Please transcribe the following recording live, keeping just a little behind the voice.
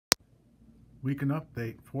Weekend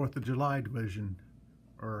update, 4th of July division,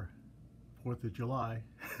 or 4th of July,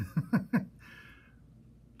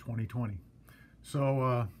 2020.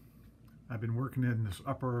 So I've been working in this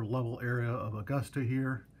upper level area of Augusta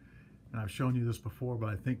here, and I've shown you this before, but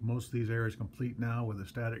I think most of these areas complete now with the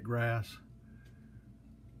static grass.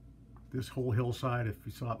 This whole hillside, if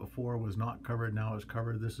you saw it before, was not covered. Now it's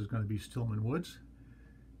covered. This is going to be Stillman Woods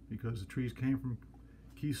because the trees came from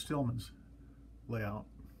Keith Stillman's layout.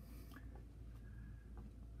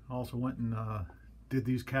 Also went and did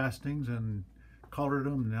these castings and colored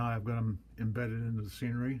them. Now I've got them embedded into the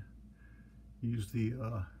scenery. Used the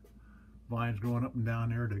vines growing up and down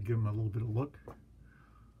there to give them a little bit of look.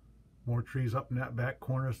 More trees up in that back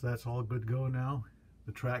corner, so that's all good to go now.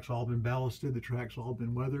 The track's all been ballasted, the track's all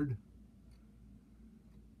been weathered.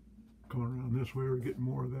 Going around this way, we're getting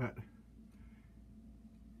more of that.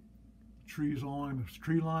 Trees along the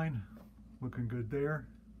tree line, looking good there.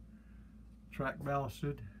 Track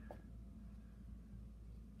ballasted.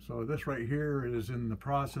 So this right here is in the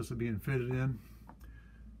process of being fitted in.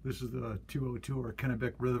 This is the 202 or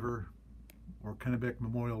Kennebec River or Kennebec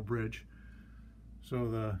Memorial Bridge. So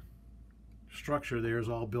the structure there is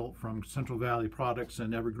all built from Central Valley products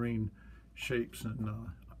and evergreen shapes and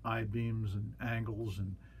I-beams and angles,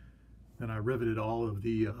 and then I riveted all of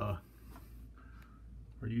the or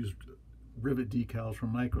used rivet decals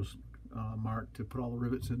from Mark to put all the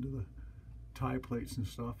rivets into the tie plates and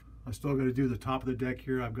stuff. I still got to do the top of the deck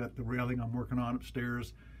here. I've got the railing I'm working on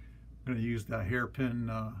upstairs. I'm going to use the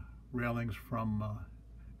hairpin railings from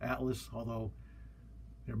Atlas, although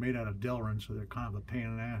they're made out of Delrin, so they're kind of a pain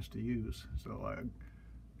in the ass to use. So I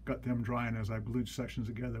got them drying as I glued sections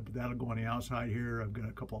together, but that'll go on the outside here. I've got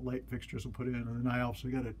a couple of light fixtures to put in, and then I also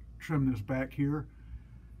got to trim this back here,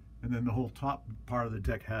 and then the whole top part of the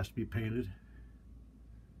deck has to be painted,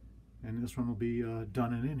 and this one will be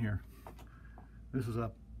done and in here. This is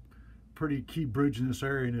a pretty key bridge in this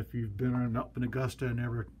area, and if you've been up in Augusta and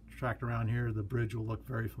ever tracked around here, the bridge will look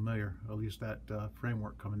very familiar, at least that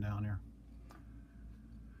framework coming down here.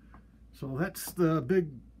 So that's the big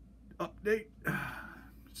update.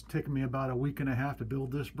 It's taken me about a week and a half to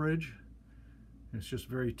build this bridge. It's just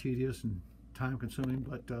very tedious and time consuming,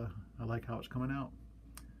 but I like how it's coming out.